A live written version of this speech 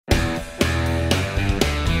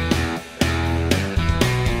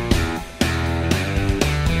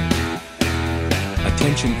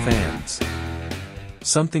Attention fans!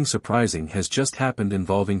 Something surprising has just happened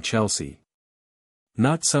involving Chelsea.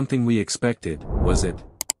 Not something we expected, was it?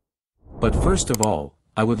 But first of all,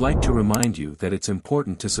 I would like to remind you that it's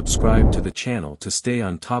important to subscribe to the channel to stay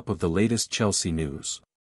on top of the latest Chelsea news.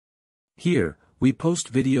 Here, we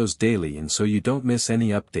post videos daily, and so you don't miss any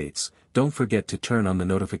updates, don't forget to turn on the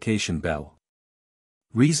notification bell.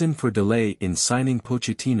 Reason for delay in signing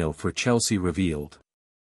Pochettino for Chelsea revealed.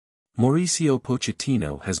 Mauricio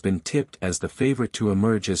Pochettino has been tipped as the favorite to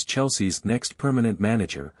emerge as Chelsea's next permanent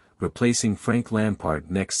manager, replacing Frank Lampard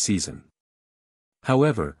next season.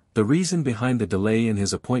 However, the reason behind the delay in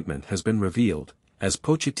his appointment has been revealed, as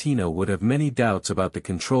Pochettino would have many doubts about the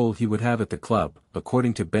control he would have at the club,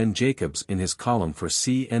 according to Ben Jacobs in his column for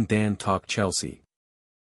C&Dan Talk Chelsea.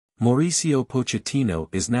 Mauricio Pochettino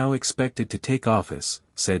is now expected to take office,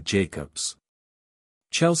 said Jacobs.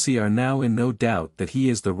 Chelsea are now in no doubt that he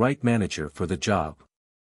is the right manager for the job.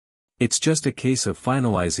 It's just a case of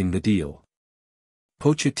finalizing the deal.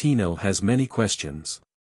 Pochettino has many questions.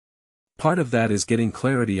 Part of that is getting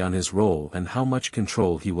clarity on his role and how much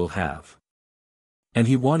control he will have. And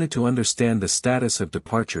he wanted to understand the status of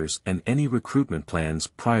departures and any recruitment plans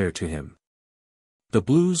prior to him. The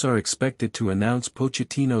Blues are expected to announce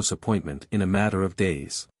Pochettino's appointment in a matter of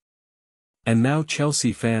days. And now,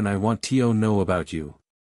 Chelsea fan, I want to know about you.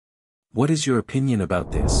 What is your opinion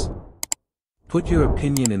about this? Put your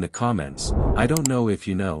opinion in the comments. I don't know if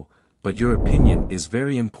you know, but your opinion is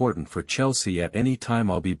very important for Chelsea. At any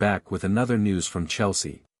time I'll be back with another news from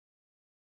Chelsea.